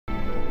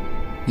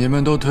你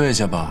们都退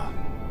下吧。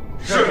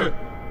是。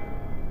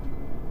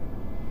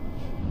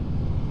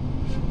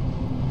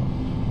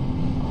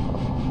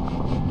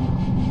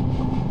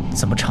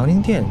怎么长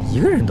宁殿一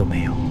个人都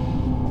没有？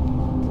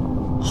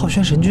浩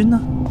轩神君呢？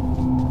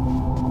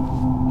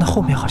那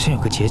后面好像有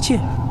个结界，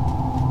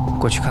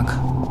过去看看。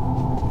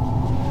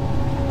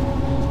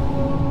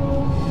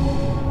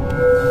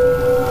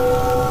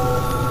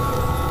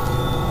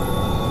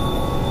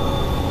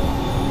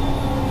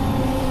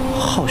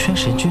浩轩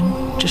神君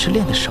这是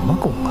练的什么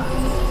功啊？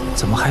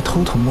怎么还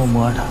偷偷摸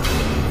摸的？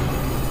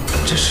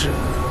这是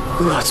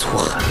恶粗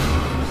狠！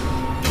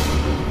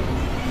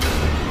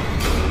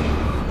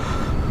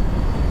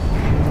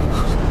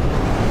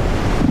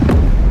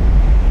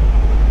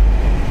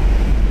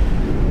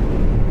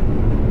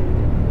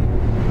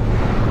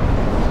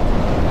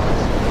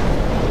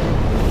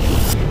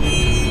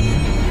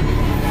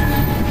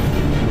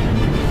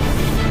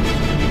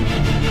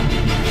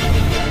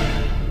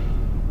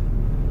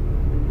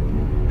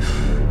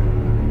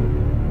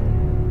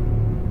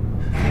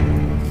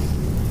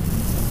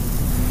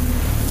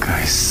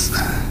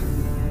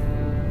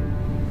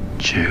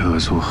这恶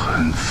族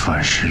恨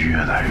反噬越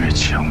来越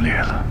强烈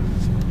了，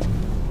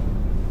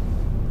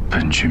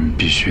本君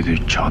必须得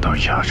找到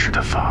压制的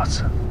法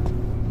子。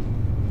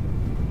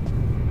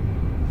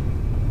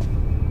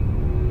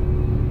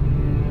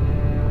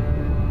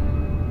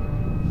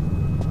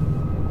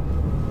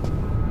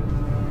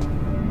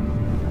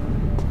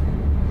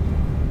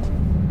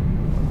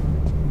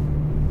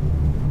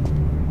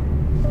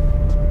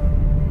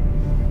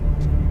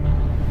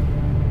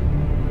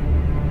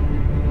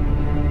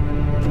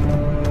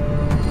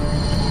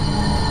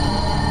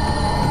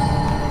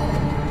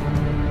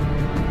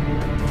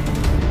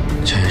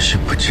是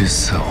不知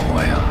死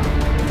活呀！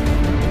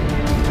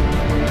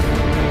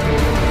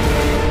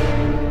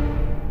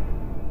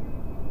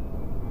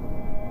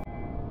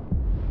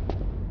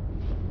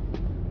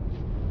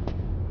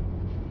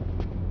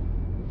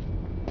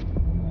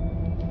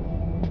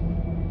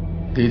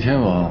李天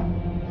王，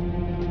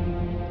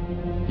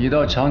你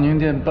到长宁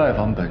殿拜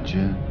访本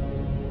君，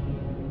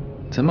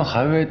怎么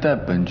还未待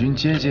本君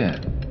接见，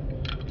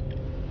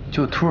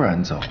就突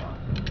然走了？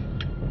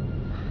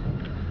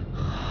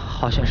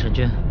浩轩神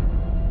君。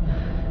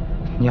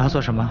你要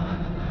做什么？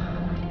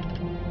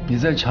你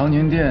在长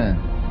宁殿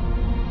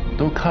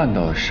都看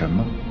到了什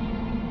么？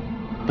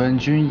本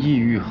君意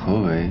欲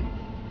何为，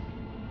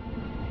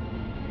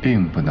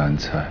并不难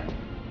猜。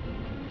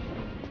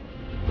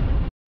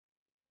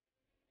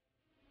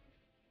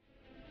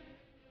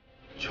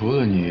除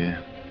了你，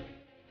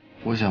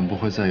我想不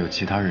会再有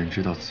其他人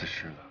知道此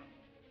事了。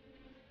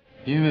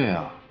因为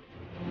啊，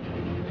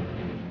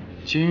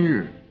今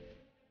日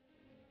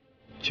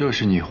就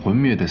是你魂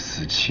灭的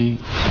死期。